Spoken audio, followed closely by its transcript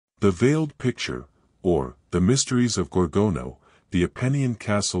The Veiled Picture, or The Mysteries of Gorgono, the Appennien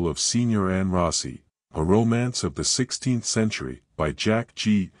Castle of Signor Androssi, a romance of the 16th century, by Jack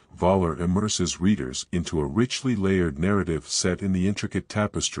G. Voller immerses readers into a richly layered narrative set in the intricate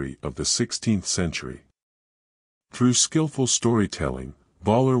tapestry of the 16th century. Through skillful storytelling,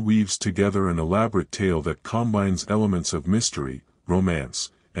 Voller weaves together an elaborate tale that combines elements of mystery, romance,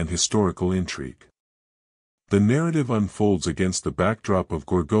 and historical intrigue. The narrative unfolds against the backdrop of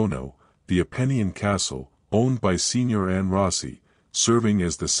Gorgono, the Appennien Castle, owned by Signor Androssi, serving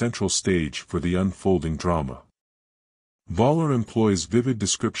as the central stage for the unfolding drama. Voller employs vivid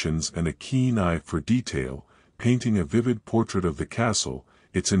descriptions and a keen eye for detail, painting a vivid portrait of the castle,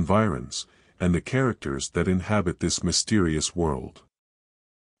 its environs, and the characters that inhabit this mysterious world.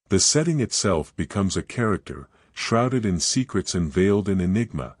 The setting itself becomes a character, shrouded in secrets and veiled in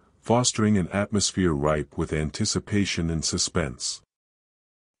enigma, fostering an atmosphere ripe with anticipation and suspense.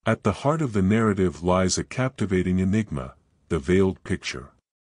 At the heart of the narrative lies a captivating enigma, the veiled picture.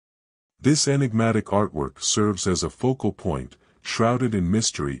 This enigmatic artwork serves as a focal point, shrouded in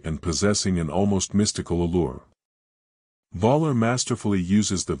mystery and possessing an almost mystical allure. Voller masterfully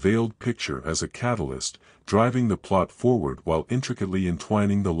uses the veiled picture as a catalyst, driving the plot forward while intricately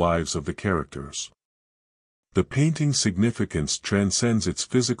entwining the lives of the characters. The painting's significance transcends its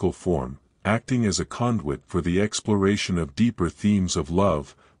physical form, acting as a conduit for the exploration of deeper themes of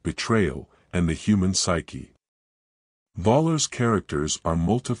love, betrayal, and the human psyche. Voller's characters are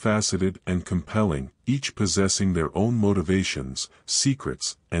multifaceted and compelling, each possessing their own motivations,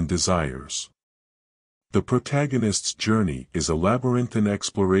 secrets, and desires. The protagonist's journey is a labyrinthine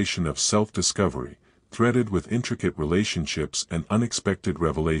exploration of self-discovery, threaded with intricate relationships and unexpected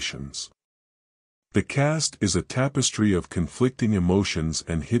revelations. The cast is a tapestry of conflicting emotions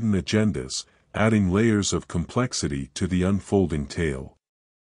and hidden agendas, adding layers of complexity to the unfolding tale.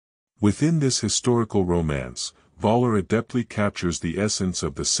 Within this historical romance, Voller adeptly captures the essence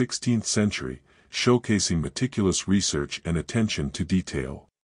of the 16th century, showcasing meticulous research and attention to detail.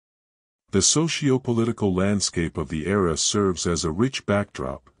 The socio-political landscape of the era serves as a rich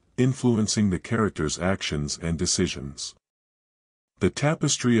backdrop, influencing the characters' actions and decisions. The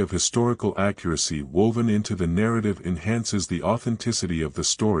tapestry of historical accuracy woven into the narrative enhances the authenticity of the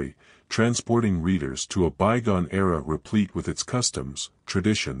story, transporting readers to a bygone era replete with its customs,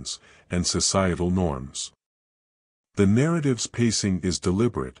 traditions, and societal norms. The narrative's pacing is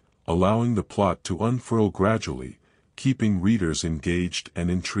deliberate, allowing the plot to unfurl gradually, keeping readers engaged and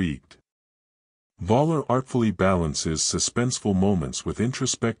intrigued. Voller artfully balances suspenseful moments with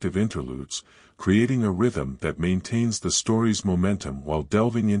introspective interludes, creating a rhythm that maintains the story's momentum while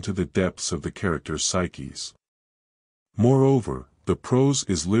delving into the depths of the characters' psyches. Moreover, the prose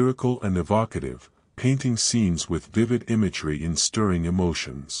is lyrical and evocative, painting scenes with vivid imagery and stirring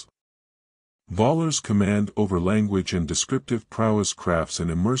emotions. Voller's command over language and descriptive prowess crafts an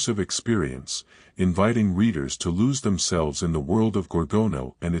immersive experience, inviting readers to lose themselves in the world of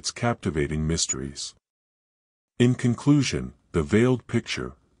Gorgono and its captivating mysteries. In conclusion, The Veiled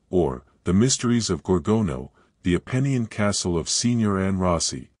Picture, or The Mysteries of Gorgono, the Appennien Castle of Signor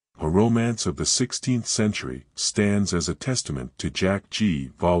Androssi, a romance of the 16th century, stands as a testament to Jack G.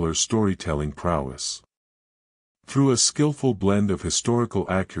 Voller's storytelling prowess. Through a skillful blend of historical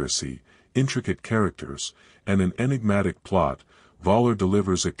accuracy, intricate characters, and an enigmatic plot, Voller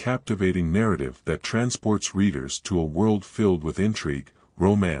delivers a captivating narrative that transports readers to a world filled with intrigue,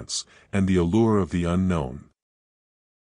 romance, and the allure of the unknown.